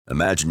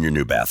Imagine your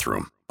new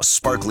bathroom. A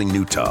sparkling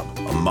new tub,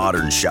 a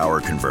modern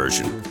shower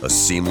conversion, a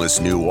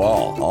seamless new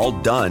wall, all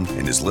done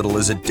in as little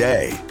as a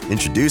day.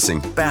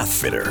 Introducing Bath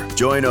Fitter.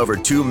 Join over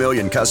 2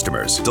 million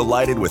customers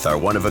delighted with our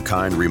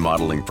one-of-a-kind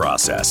remodeling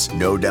process.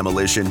 No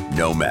demolition,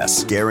 no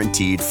mess.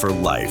 Guaranteed for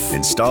life.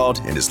 Installed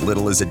in as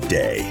little as a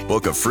day.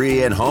 Book a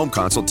free in-home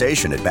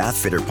consultation at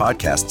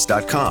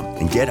bathfitterpodcasts.com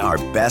and get our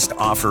best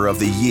offer of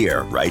the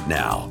year right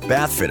now.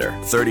 Bath Fitter,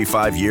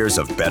 35 years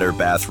of better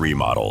bath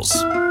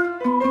remodels.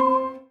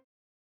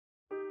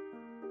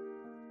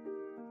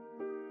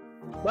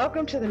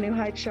 Welcome to the New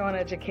Heights Show on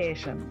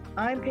Education.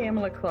 I'm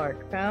Pamela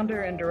Clark,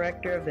 founder and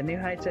director of the New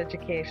Heights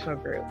Educational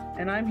Group,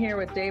 and I'm here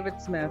with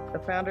David Smith, the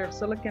founder of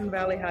Silicon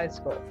Valley High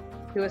School,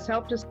 who has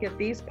helped us get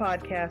these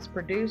podcasts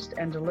produced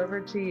and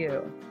delivered to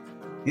you.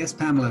 Yes,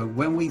 Pamela,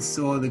 when we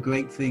saw the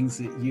great things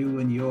that you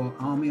and your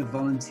army of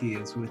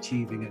volunteers were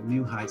achieving at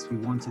New Heights, we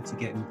wanted to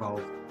get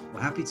involved. We're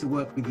happy to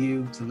work with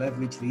you to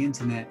leverage the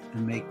internet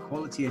and make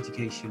quality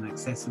education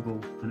accessible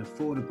and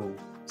affordable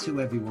to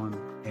everyone,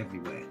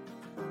 everywhere.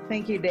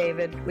 Thank you,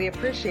 David. We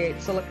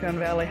appreciate Silicon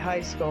Valley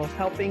High School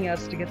helping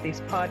us to get these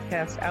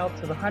podcasts out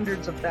to the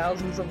hundreds of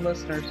thousands of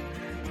listeners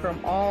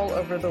from all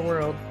over the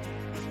world.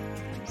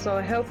 So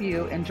I hope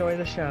you enjoy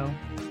the show.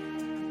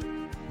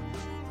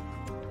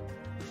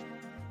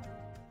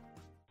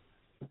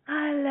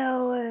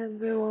 Hello,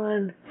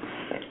 everyone,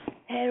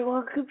 and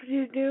welcome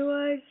to New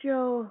Heights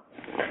Show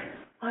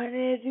on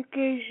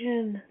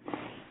Education.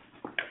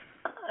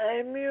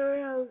 I'm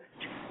your host,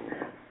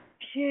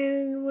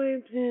 Shannon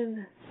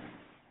Williamson.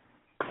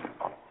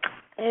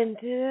 And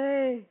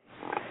today,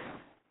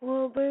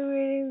 we'll be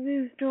reading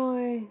this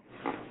story.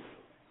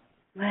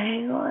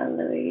 Hang on,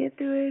 let me get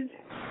to it.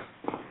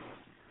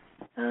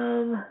 I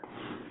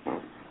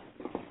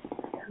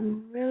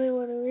really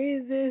want to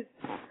read this.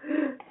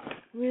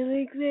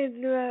 Really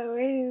excited about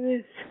reading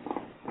this.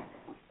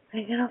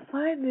 I gotta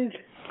find it.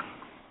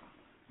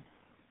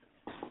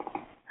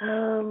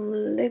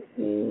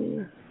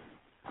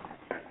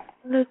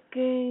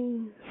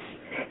 Looking.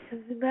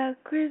 It's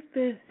about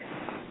Christmas.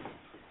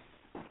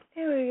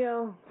 Here we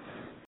go.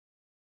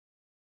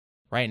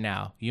 Right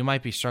now, you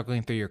might be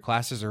struggling through your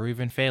classes or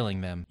even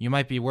failing them. You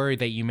might be worried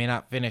that you may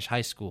not finish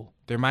high school.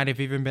 There might have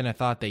even been a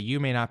thought that you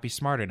may not be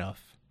smart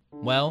enough.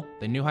 Well,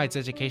 the New Heights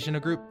Educational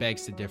Group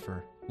begs to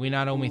differ. We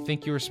not only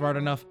think you are smart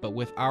enough, but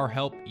with our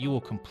help, you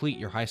will complete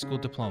your high school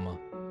diploma.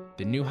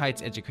 The New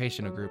Heights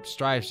Educational Group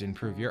strives to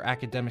improve your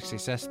academic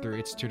success through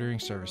its tutoring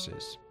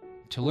services.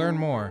 To learn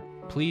more,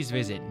 please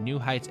visit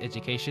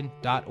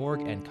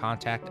newheightseducation.org and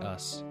contact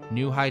us.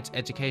 New Heights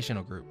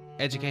Educational Group,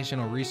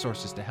 educational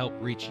resources to help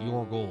reach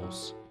your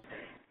goals.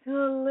 The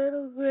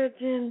Little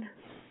Gretchen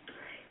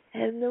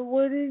and the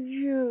Wooden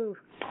Shoe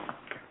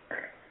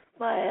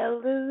by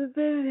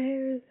Elizabeth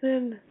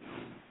Harrison.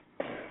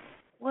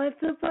 Once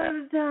upon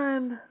a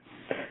time,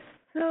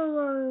 so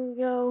long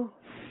ago,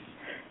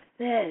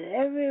 that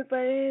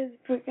everybody has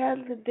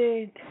forgotten the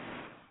date.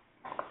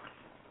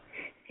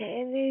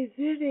 In a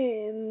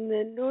city in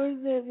the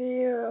north of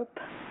Europe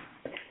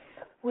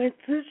with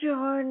such a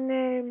hard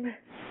name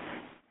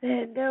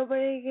that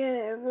nobody can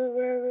ever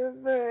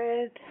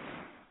remember it,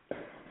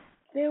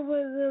 there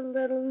was a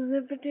little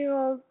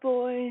 7-year-old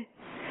boy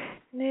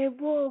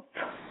named Wolf,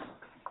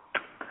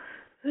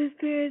 whose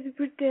parents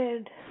were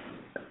dead,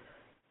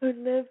 who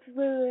lived with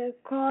a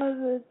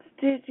closet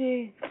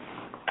stitching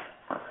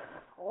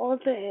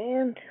old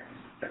aunt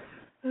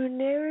who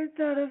never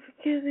thought of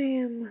killing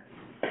him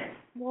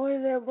more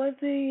than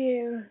once a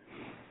year,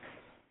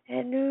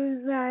 and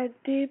who sighed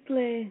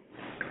deeply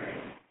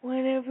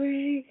whenever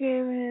she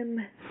gave him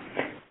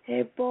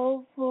a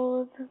bowl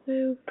full of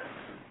soup.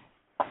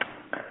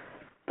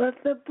 But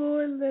the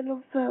poor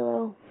little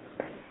fellow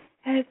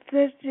had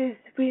such a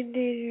sweet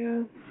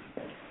nature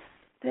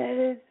that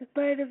in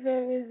spite of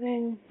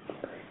everything,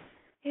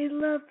 he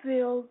loved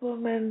the old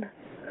woman,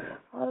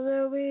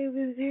 although he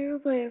was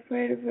terribly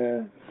afraid of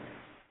her.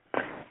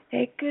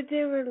 He could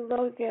never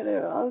look at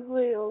her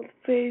ugly old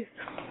face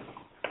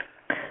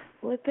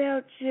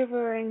without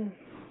shivering.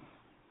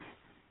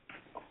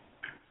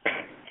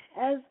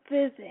 As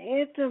this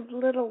handsome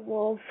little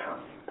wolf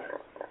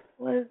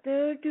was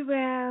known to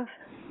have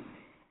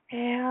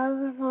a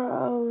house of her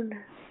own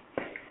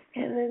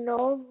and an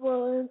old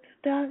woolen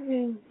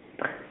stocking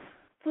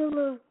full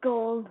of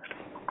gold,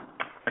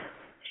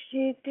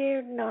 she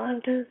dared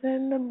not to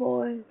send the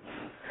boy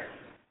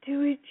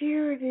to a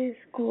charity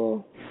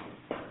school.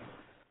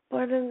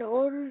 But in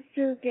order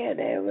to get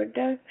a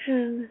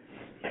reduction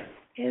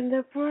in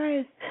the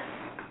price,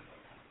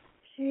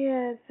 she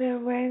had to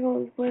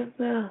wrangle with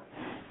the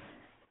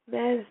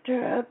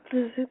master of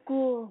the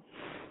school,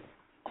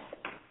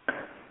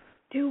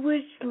 to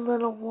which the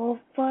little wolf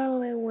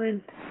finally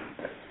went.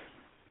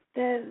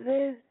 That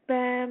this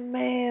bad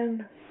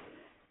man,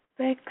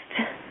 vexed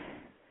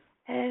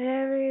at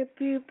having a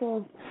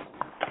pupil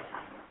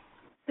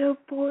so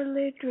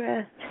poorly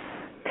dressed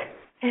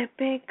and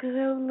paid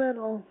so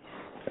little,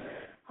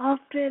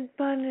 often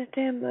punished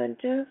him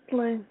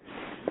unjustly,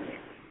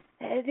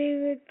 and he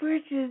would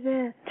purchase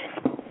it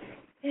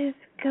his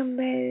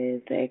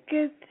companions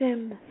against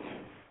him,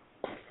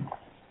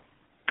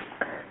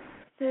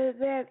 so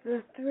that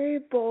the three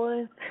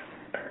boys,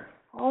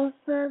 all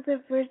sons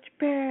of rich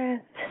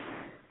parents,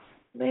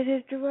 made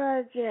a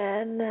drudge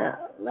and a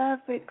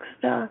laughing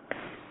stock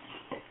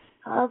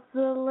of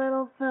the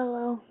little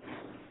fellow.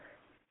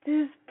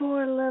 This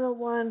poor little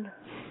one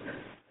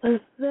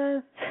was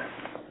thus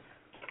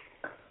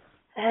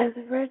as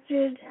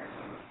wretched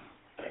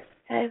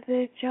as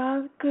a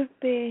child could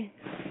be,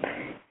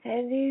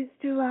 and used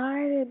to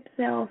hide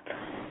himself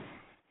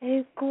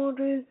in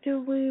corners to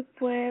weep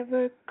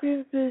whenever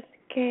Christmas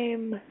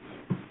came.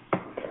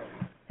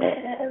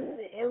 And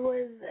it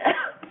was,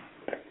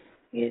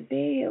 you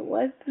see, it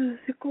was the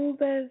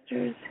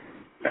schoolmaster's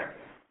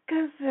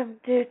custom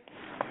to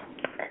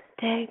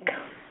take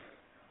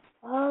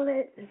all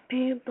its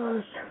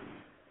pupils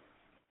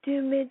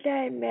to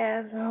midnight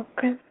mass on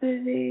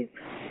Christmas Eve,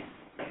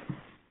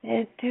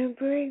 and to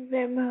bring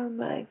them home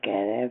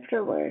again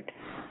afterward.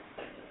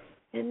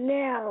 And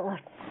now,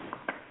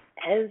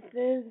 as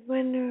the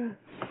winter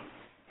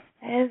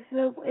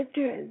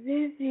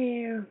this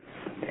year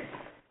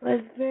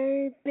was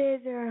very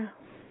bitter,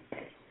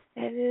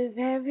 and as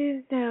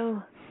heavy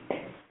snow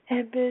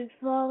had been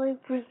falling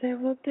for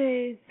several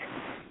days,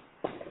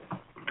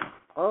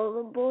 all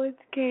the boys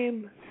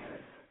came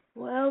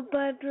well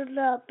bundled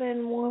up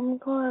in warm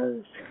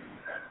clothes,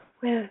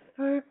 with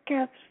fur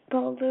caps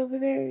pulled over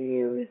their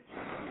ears,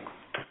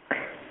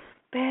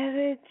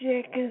 padded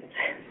jackets,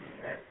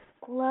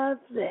 gloves,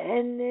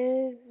 and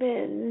knitted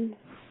mittens,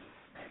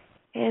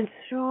 and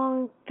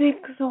strong,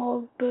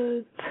 thick-soled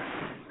boots.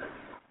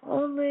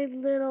 Only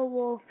Little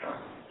Wolf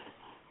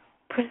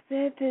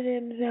presented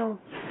himself,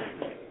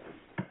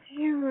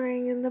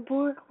 shivering in the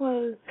poor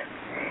clothes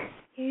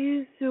he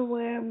used to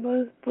wear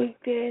most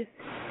weekdays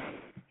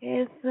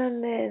and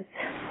Sundays,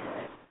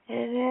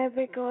 and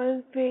having on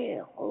his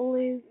feet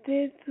only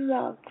thin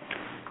socks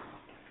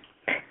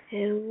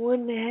and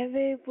wooden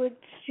heavy wood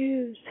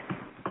shoes.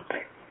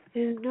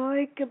 His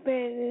naughty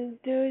companions,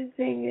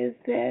 noticing his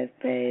sad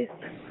face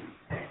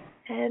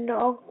and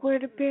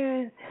awkward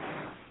appearance,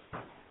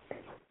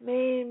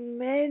 made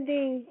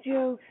many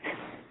jokes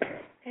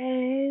at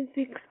his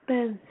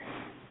expense.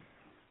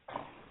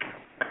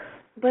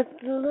 But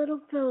the little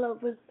fellow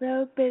was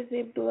so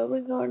busy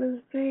blowing on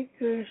his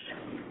fingers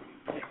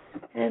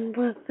and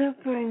was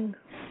suffering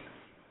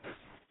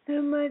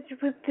so much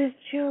with the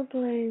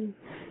children,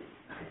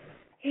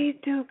 he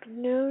took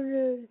no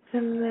notice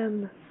of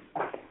them.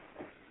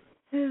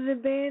 So the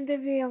band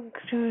of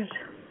youngsters,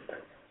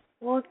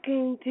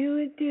 walking two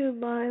and two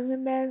behind the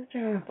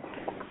master,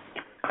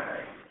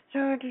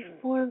 started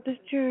for the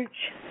church.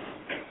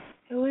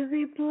 It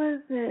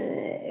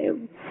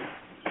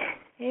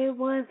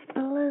was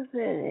pleasant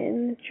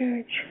in the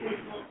church,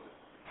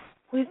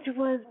 which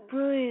was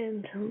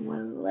brilliant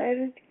with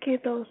lighted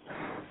candles,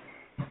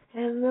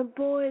 and the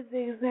boys,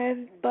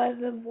 excited by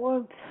the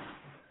warmth,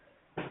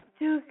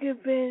 took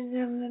advantage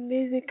of the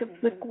music of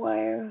the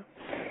choir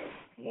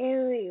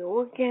and the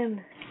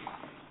organ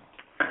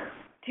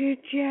to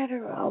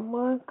chatter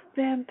amongst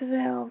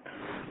themselves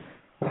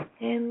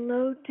in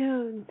low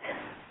tones.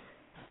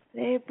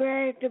 They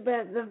bragged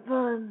about the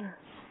fun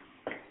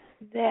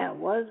that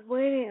was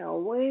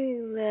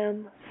awaiting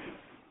them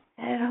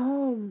at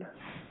home.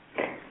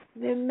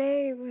 The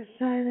maid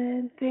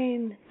recited a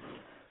theme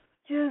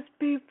just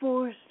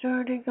before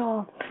starting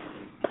off.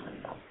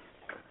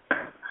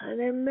 An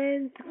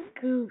immense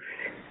goose,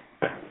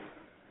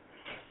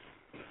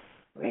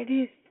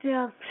 ready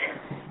stuffed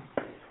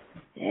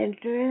and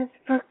dressed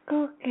for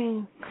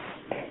cooking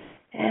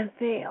at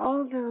the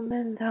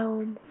alderman's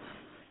home.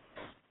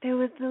 There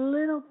was a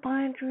little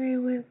pine tree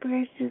with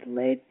branches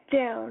laid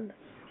down,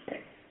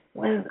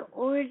 with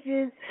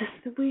oranges,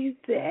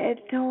 sweets, and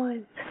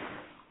toys.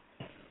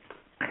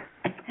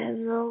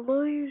 And the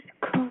lawyer's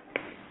cook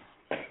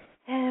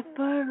had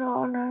put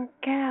on her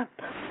cap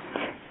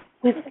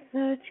with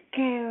such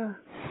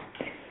care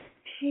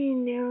she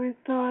never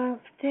thought of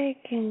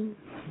taking,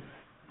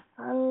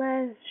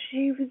 unless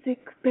she was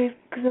expecting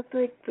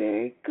something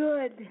very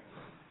good.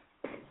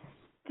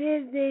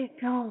 Then they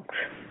talked,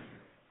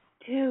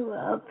 too,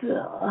 of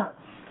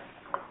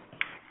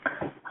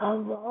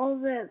all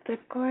that the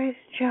Christ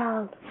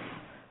child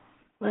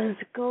was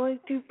going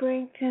to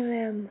bring to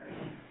them,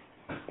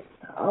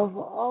 of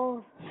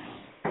all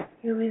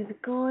he was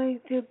going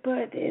to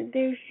put in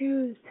their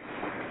shoes,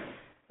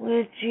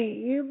 which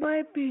you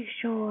might be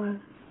sure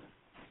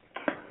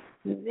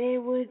they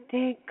would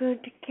take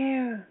good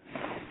care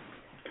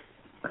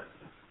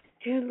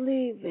to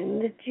leave in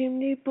the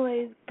chimney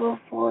place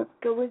before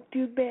going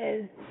to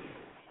bed.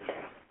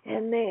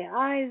 And the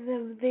eyes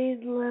of these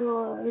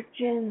little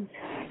urchins,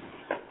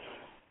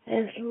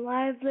 as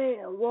lively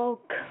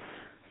awoke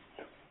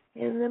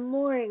in the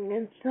morning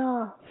and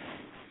saw.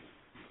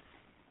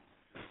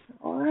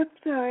 Oh, I'm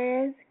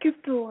sorry, I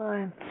skipped a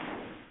line.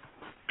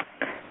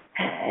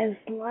 As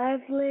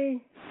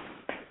lively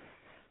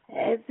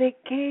as a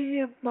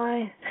cage of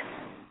mice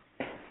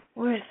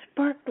were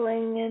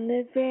sparkling in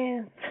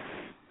advance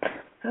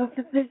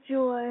over the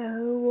joy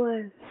who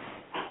was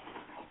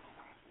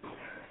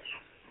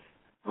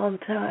on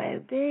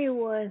time they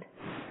would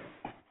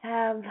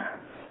have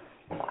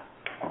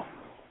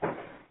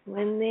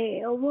when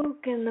they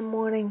awoke in the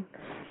morning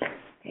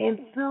and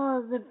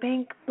saw the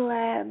pink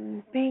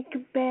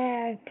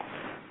bag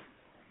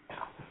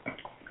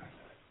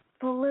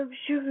full of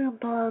sugar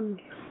plums.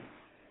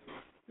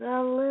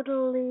 The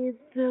little lead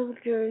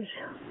soldiers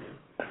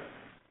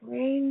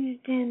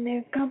ranged in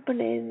their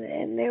companies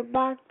and their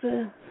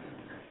boxes.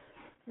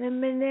 The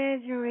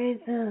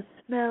menageries of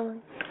smell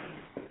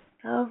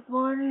of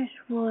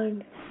varnished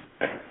wood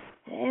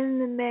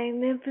and the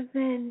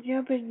magnificent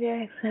jumping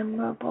jacks and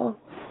bubbles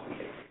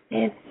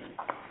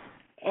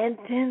and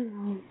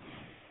tinsel.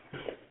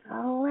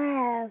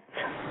 Alas,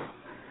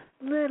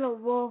 little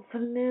Wolf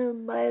knew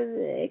by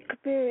the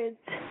experience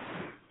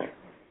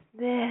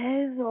the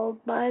hazel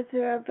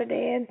miser of an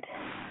ant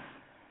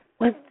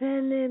would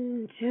send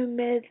him to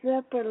bed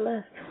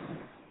supperless,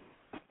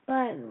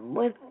 but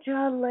with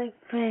childlike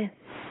faith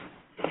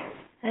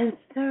and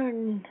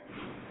certain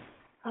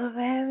of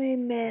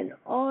having been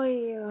all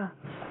year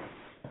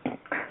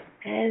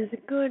as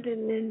good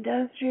and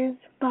industrious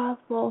as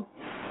possible.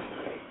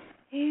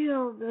 He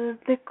hoped that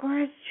the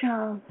Christ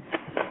child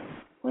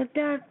would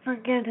not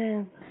forget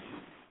him,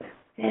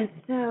 and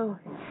so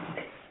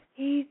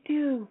he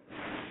too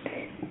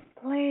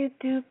planned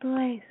to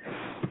place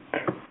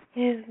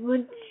his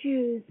wood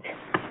shoes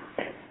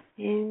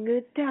in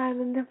good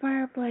time in the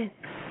fireplace.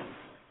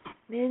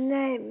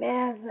 Midnight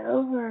mass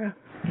over,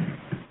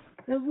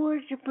 the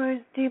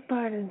worshippers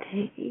departed,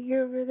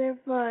 eager for their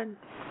fun,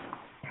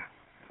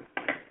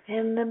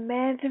 and the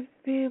band of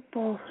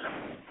pupils,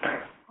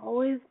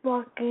 always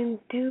walking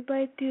 2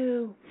 by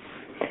 2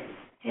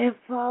 and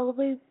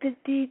following the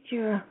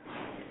teacher,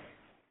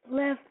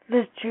 left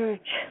the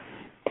church.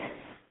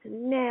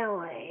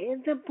 Now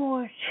in the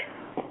porch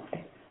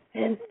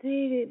and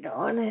seated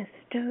on a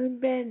stone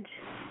bench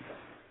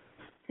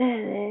sat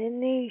a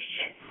niche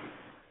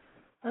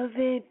of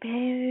a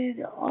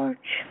painted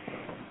arch.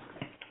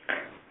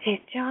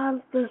 A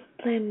child was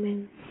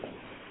sleeping,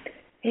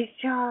 a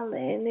child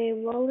in a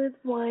woollen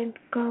white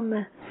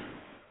garment,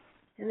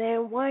 and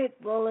a white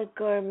woollen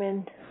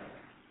garment,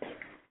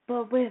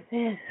 but with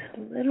his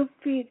little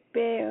feet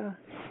bare,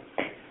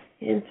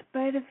 in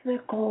spite of the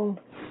cold.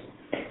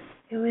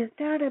 It was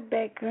not a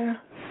beggar.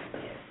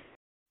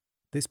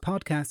 This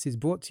podcast is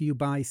brought to you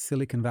by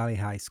Silicon Valley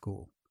High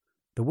School,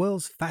 the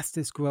world's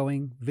fastest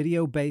growing,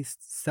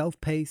 video-based,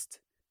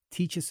 self-paced,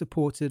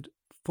 teacher-supported,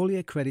 fully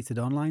accredited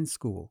online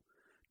school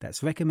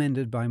that's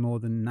recommended by more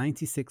than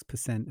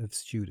 96% of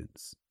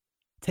students.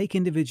 Take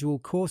individual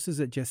courses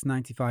at just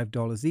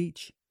 $95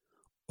 each,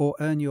 or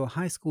earn your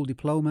high school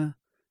diploma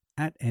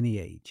at any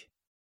age.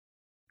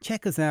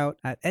 Check us out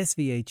at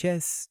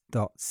svhs.co.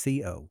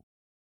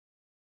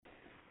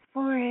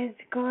 For his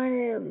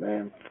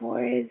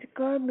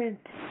garment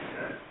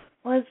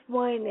was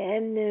white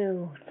and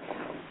new,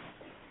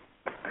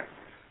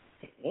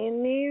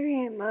 and near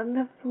him on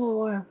the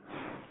floor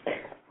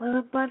was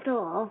a bundle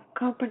of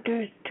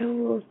carpenter's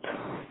tools.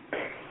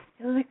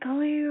 In the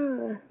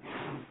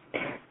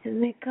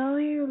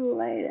clear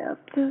light of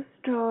the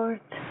stars,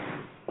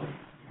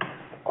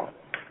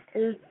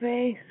 his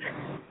face,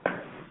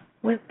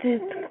 with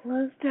its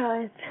closed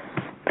eyes,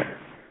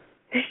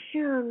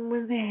 shone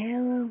with a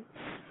halo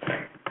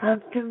of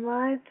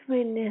divine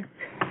sweetness,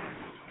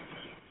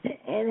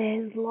 and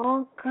his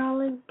long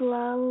curling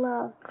blonde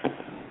locks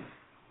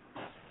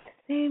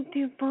seemed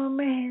to form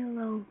a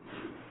halo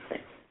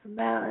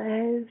about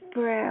his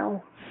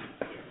brow.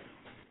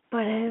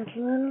 But his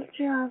little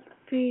child's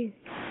feet,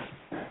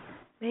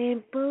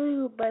 made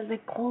blue by the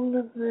cold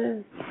of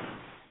the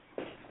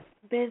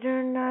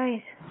bitter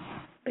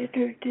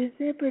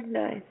December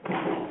night,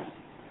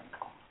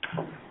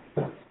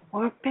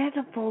 were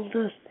pitiful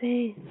to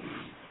see.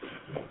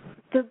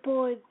 The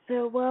boys,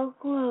 so well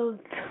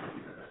clothed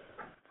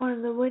for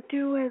the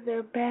winter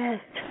weather,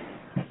 passed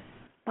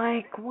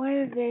by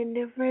quite as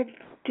indifferent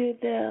to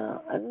the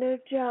other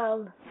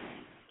child.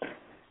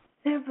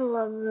 Several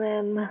of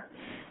them,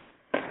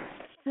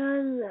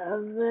 sons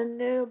of the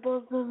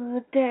nobles of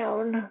the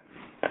town,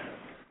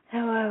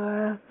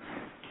 however,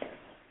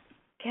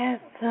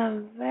 cast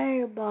some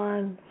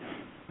vagabond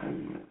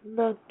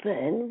look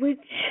in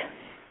which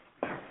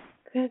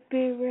could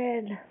be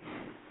read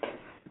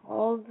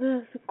all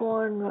the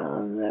scorn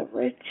of the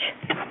rich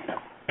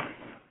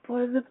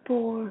for the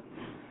poor,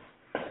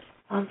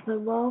 of the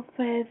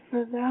well-fed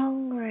for the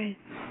hungry.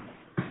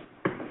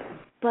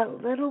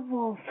 But little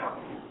Wolf,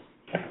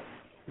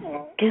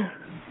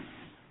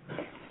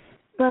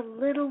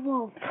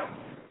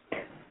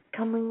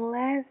 coming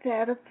last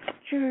out of the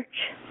church,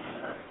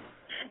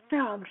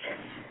 stopped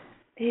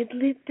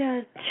deadly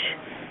touch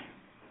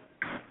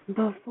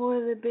before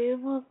the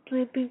beautiful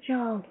sleeping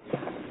child.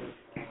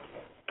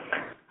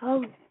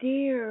 "Oh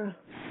dear,"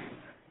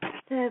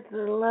 said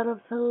the little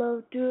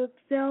fellow to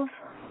himself,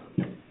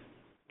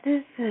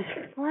 "this is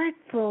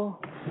frightful.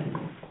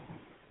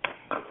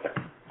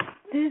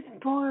 This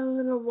poor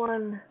little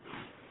one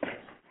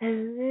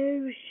and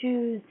new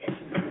shoes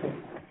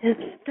and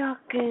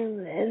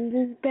stockings in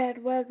this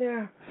bad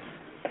weather.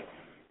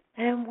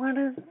 And what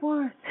is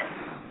worse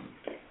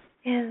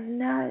is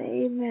not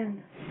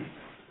even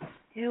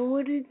a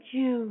wooden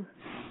shoe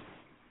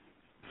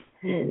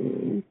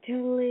and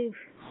to leave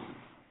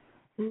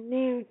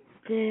near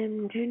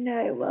him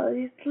tonight while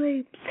he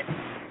sleeps.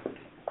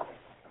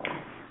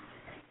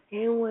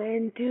 And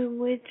went to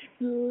which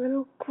the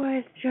little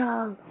Christ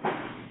child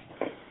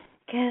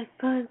can't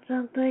find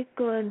something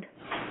good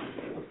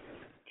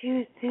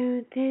to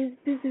soothe his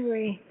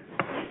misery,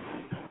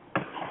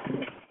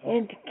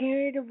 and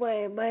carried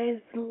away by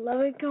his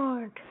loving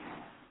heart,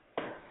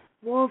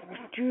 Wolf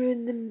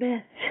drew the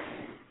best.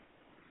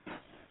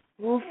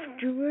 Wolf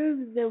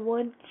drew the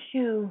one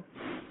shoe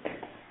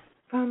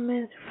from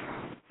his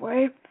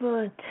right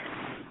foot,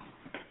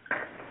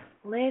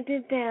 laid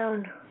it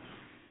down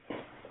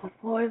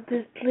before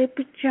the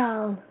sleepy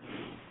child,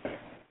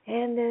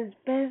 and as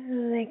best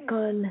as they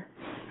could,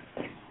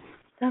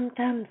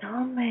 sometimes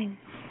humming,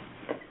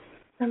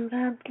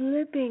 sometimes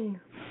slipping,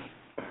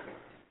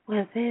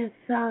 with his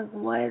socks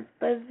wet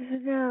by the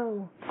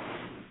snow,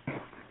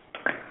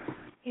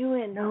 he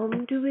went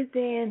home to his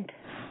aunt.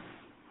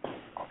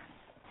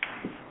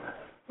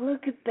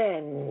 Look at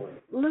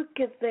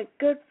that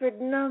good for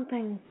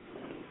nothing,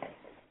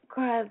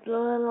 cried the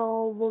little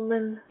old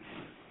woman,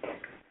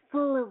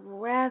 full of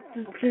wrath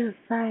at the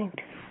sight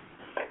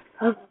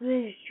of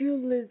this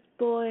shoeless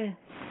boy.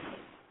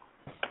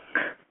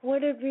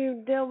 What have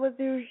you done with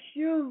your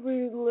shoes,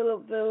 you little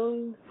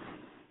villain?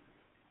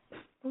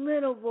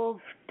 Little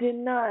Wolf did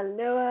not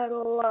know how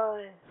to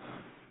lie.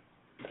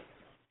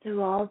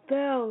 So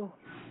although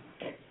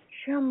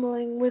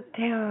trembling with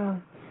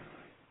terror,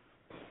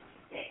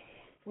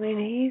 when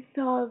he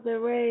saw the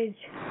rage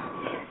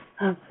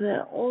of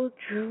the old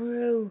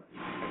shrew,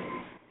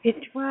 he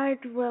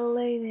tried to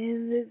relate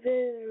his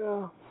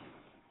visitor,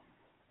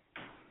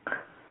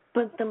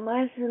 but the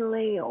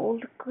miserly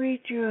old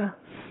creature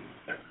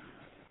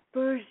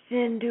burst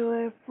into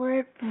a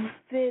frightful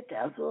fit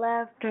of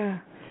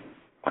laughter.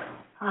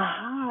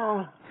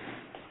 Aha!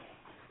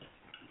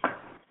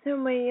 So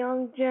my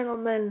young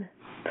gentleman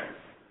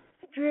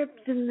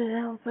strips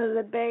himself for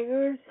the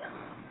beggars.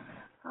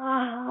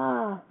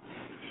 Aha!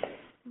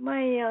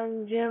 My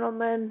young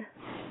gentleman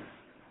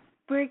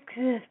breaks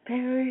his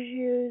pair of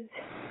shoes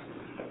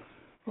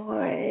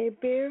for a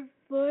bare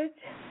foot.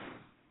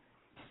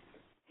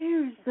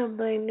 Here's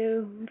something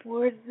new,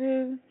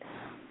 forsooth.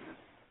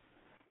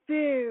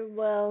 Very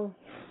well.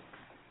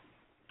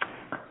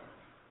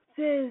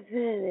 Since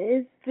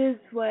it is this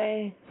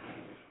way,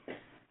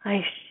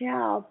 I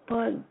shall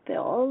put the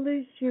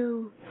only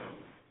shoe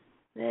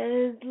that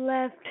is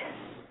left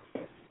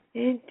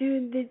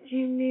into the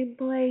chimney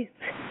place,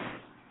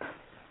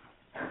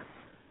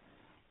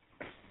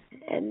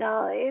 and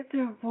I'll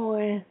answer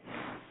for it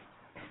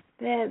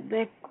that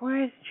the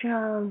Christ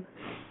child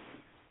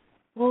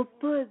will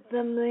put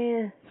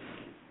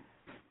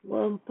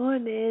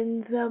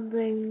in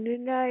something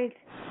tonight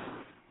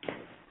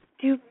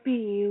to be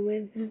you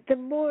in the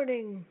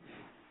morning,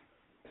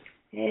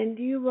 and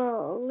you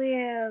will only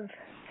have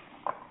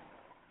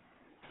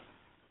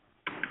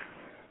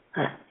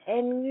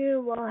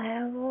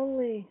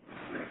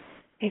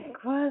a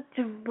crust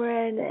of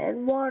bread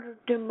and water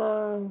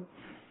tomorrow,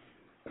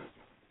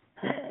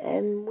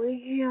 and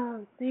we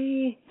shall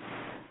see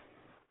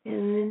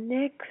in the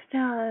next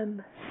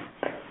time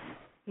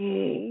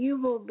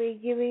you will be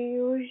giving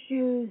your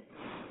shoes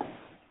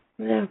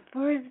the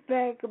first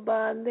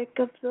vagabond that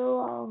comes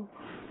along,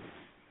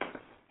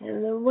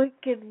 and the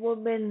wicked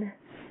woman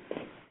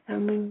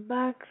having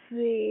boxed the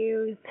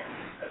ears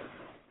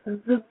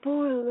of the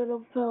poor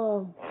little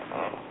fellow,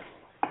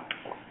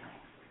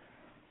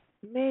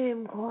 made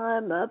him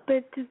climb up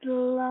into the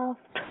loft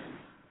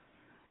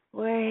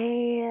where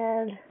he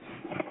had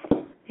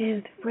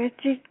his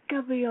wretched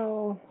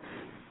cubbyhole.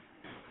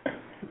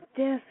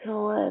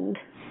 Desolate,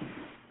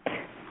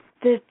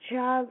 the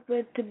child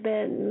went to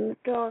bed in the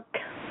dark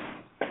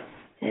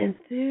and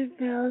soon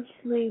fell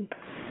asleep,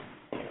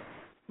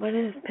 but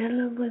his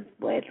pillow was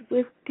wet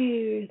with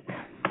tears.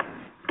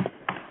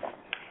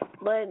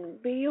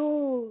 But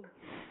behold,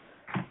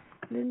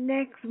 the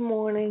next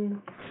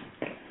morning,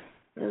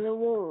 when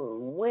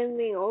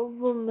the old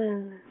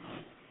woman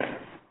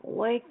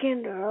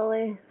wakened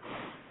early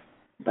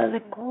by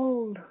the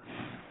cold,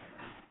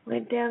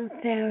 went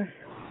downstairs,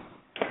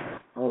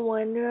 a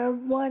wonder of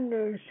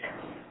wonders,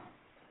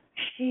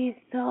 she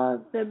saw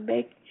the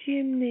big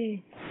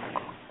chimney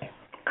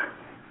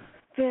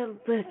filled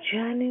with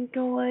shining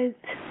toys,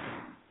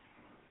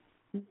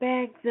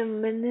 bags of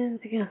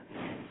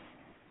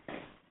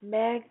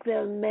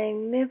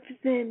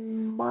magnificent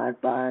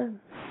mud pots,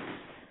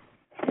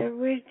 the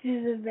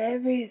riches of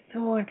every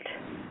sort.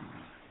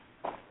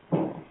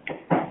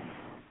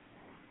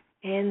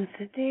 And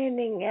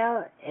standing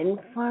out in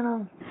front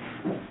of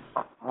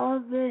all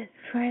this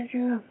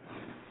treasure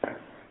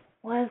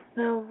was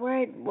the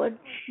right wood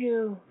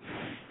shoe,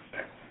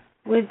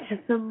 which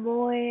the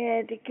boy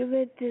had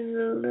given to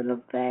the little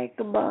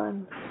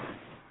vagabond.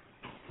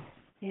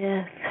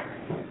 Yes.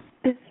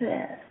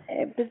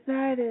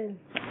 Beside it,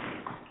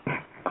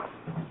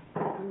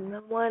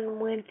 the one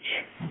which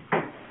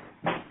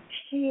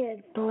she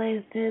had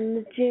placed in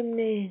the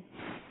chimney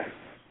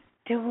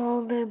to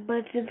hold a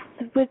bunch of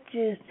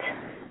switches.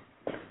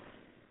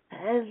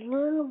 As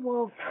Little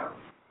Wolf,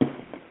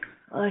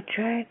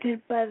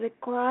 attracted by the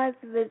cries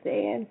of his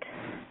aunt,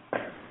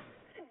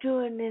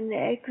 stood in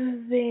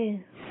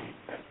ecstasy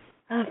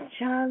of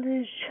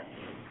childish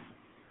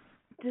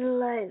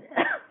delight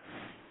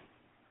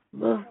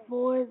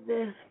before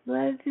the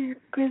splendid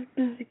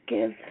Christmas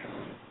gifts.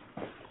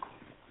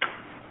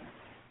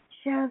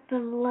 Shouts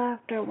of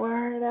laughter were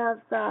heard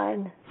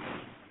outside.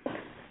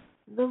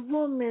 The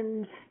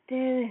woman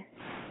standing...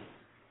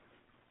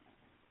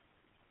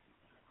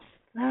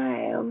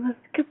 Sorry, I almost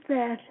skipped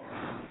that.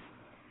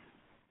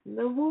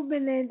 The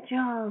woman and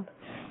child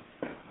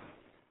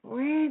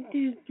ran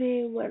to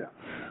see what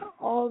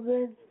all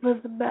this was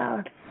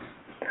about.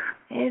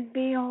 And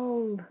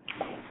behold,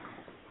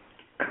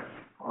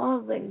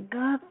 all the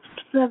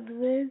gossips of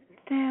this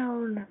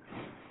town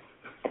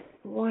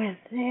were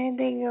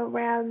standing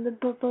around the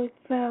public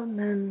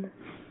fountain.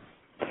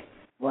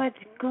 What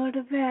could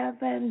have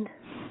happened?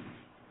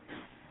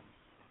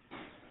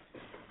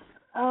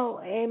 Oh,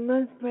 a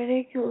most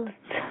ridiculous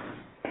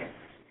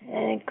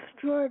and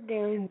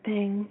extraordinary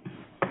thing.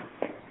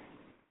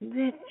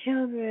 The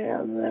children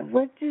of the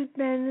richest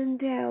men in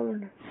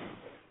town,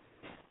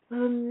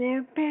 whom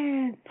their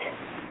parents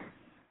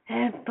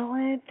had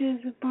planned to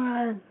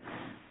surprise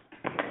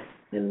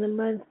with the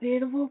most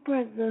beautiful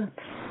presents,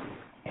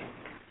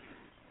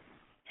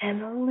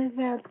 and only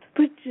found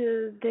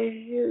switches of their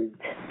shoes.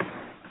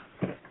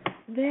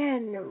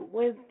 Then,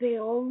 with the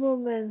old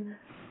woman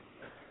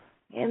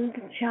and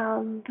the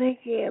child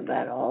thinking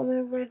about all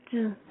their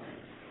riches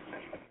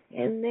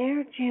in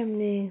their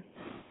chimney,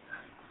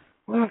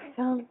 were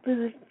filled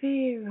with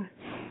fear.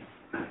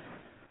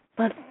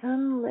 But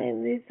suddenly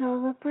they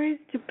saw the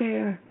priest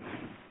appear,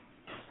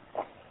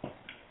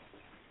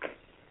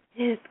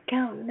 his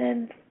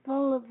countenance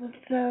full of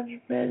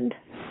astonishment,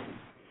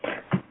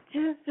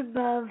 just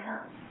above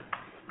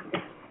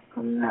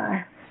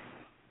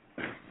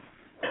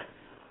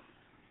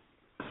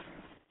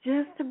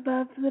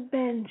the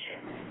bench,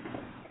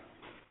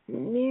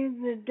 near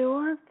the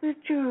door of the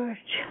church,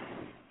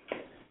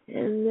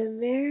 in the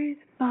very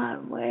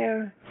spot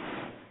where,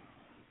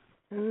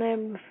 the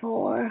night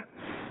before,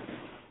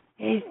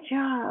 a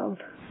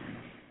child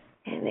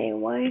in a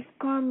white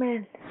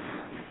garment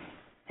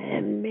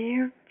and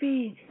bare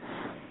feet,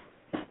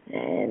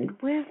 and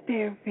with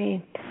bare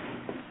feet,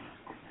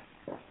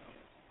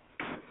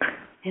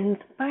 in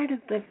spite of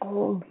the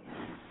cold,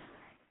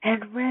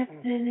 had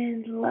rested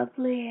in his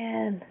lovely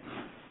hand.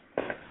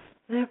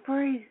 The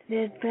priest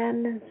had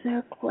found a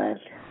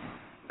circlet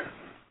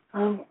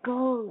of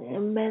gold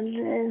embedded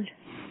in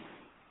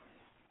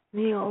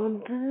the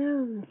old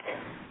balloons.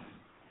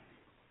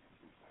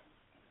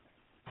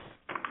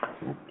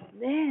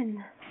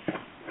 Then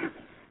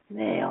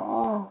they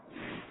all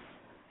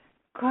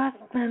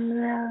crossed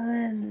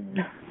themselves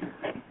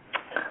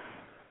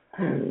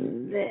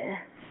and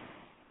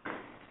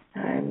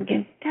I'm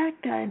getting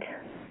tongue-tied.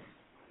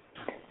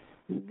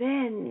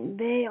 Then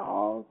they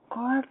all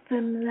crossed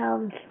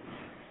themselves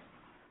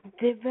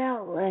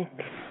devoutly,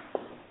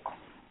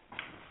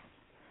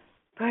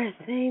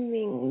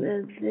 perceiving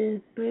that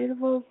this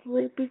beautiful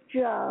sleepy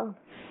child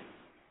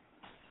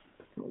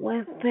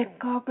with the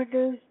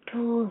carpenter's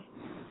tools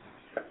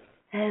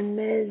and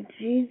made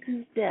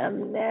Jesus of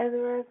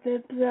Nazareth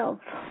himself,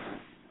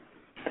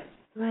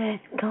 who had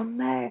come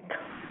back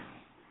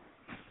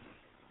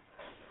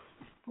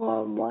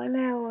for 1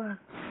 hour,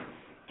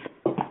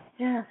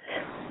 just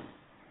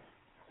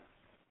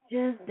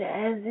as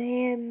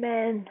he had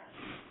been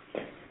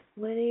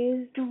when he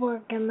used to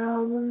work in the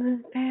home of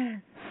his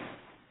parents.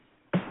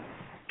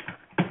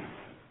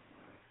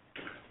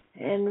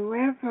 And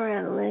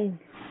reverently,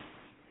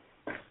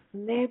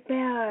 they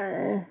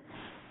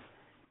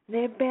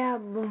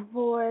bowed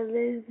before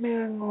this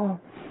miracle,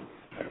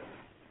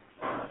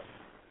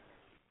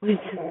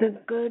 which the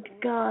good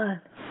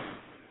God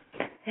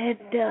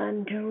had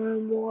done to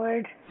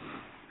reward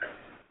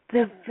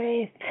the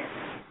faith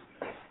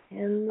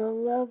and the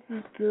love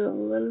of the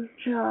little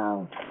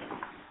child.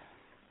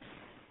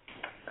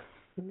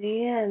 In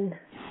the end,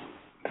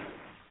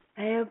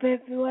 I hope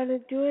everyone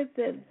enjoyed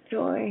that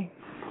story.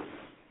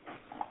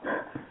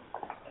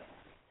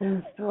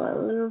 And so a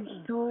little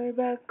story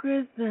about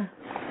Christmas.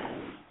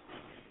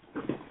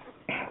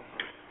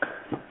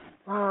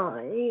 Oh,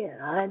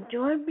 yeah,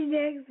 join me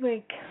next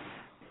week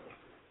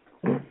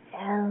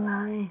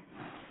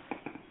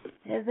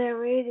as I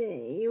read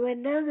you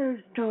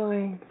another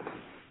story.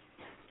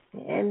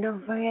 And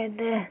don't forget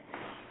to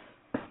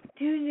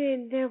tune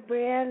in to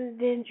Brianna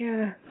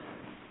Dinger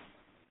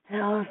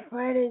on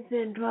Fridays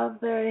at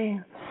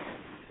 12:30.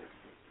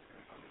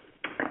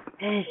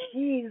 And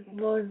she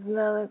explores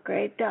another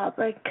great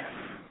topic.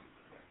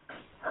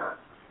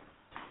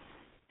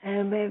 I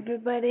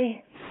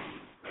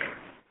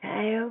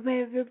hope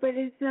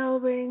everybody's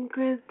celebrating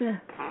Christmas.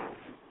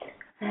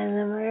 and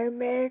a very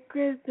Merry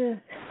Christmas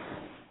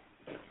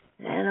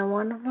and a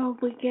wonderful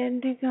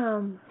weekend to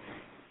come.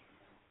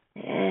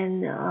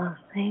 And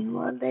see you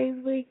all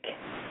next week.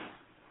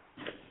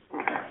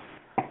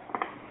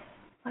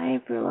 Bye,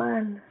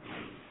 everyone.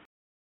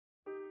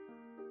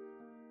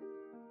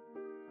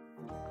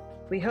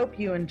 We hope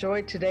you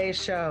enjoyed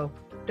today's show.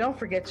 Don't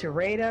forget to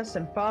rate us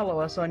and follow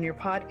us on your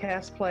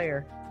podcast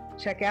player.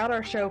 Check out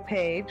our show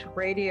page,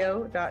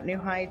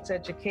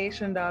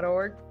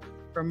 radio.newheightseducation.org,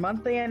 for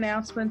monthly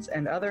announcements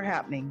and other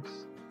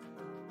happenings.